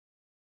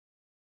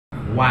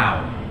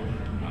wow.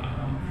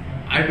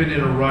 I've been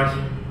in a rut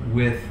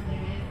with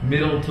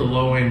middle to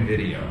low end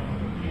video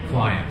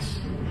clients,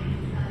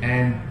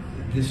 and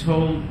this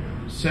whole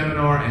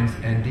seminar and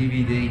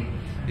DVD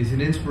is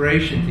an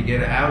inspiration to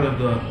get out of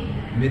the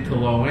mid to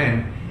low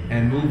end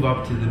and move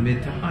up to the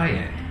mid to high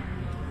end.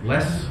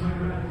 Less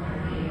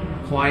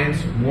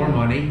clients, more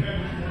money,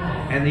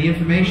 and the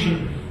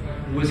information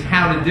was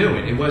how to do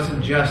it. It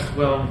wasn't just,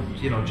 well,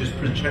 just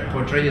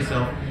portray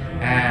yourself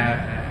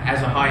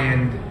as a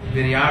high-end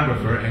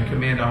videographer and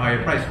command a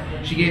higher price.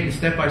 She gave the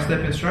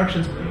step-by-step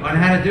instructions on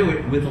how to do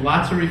it with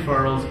lots of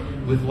referrals,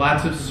 with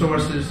lots of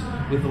sources,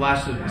 with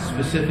lots of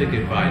specific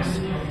advice.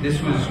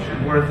 This was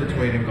worth its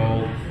weight in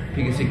gold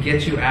because it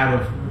gets you out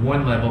of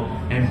one level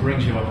and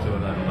brings you up to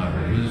another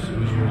level. It was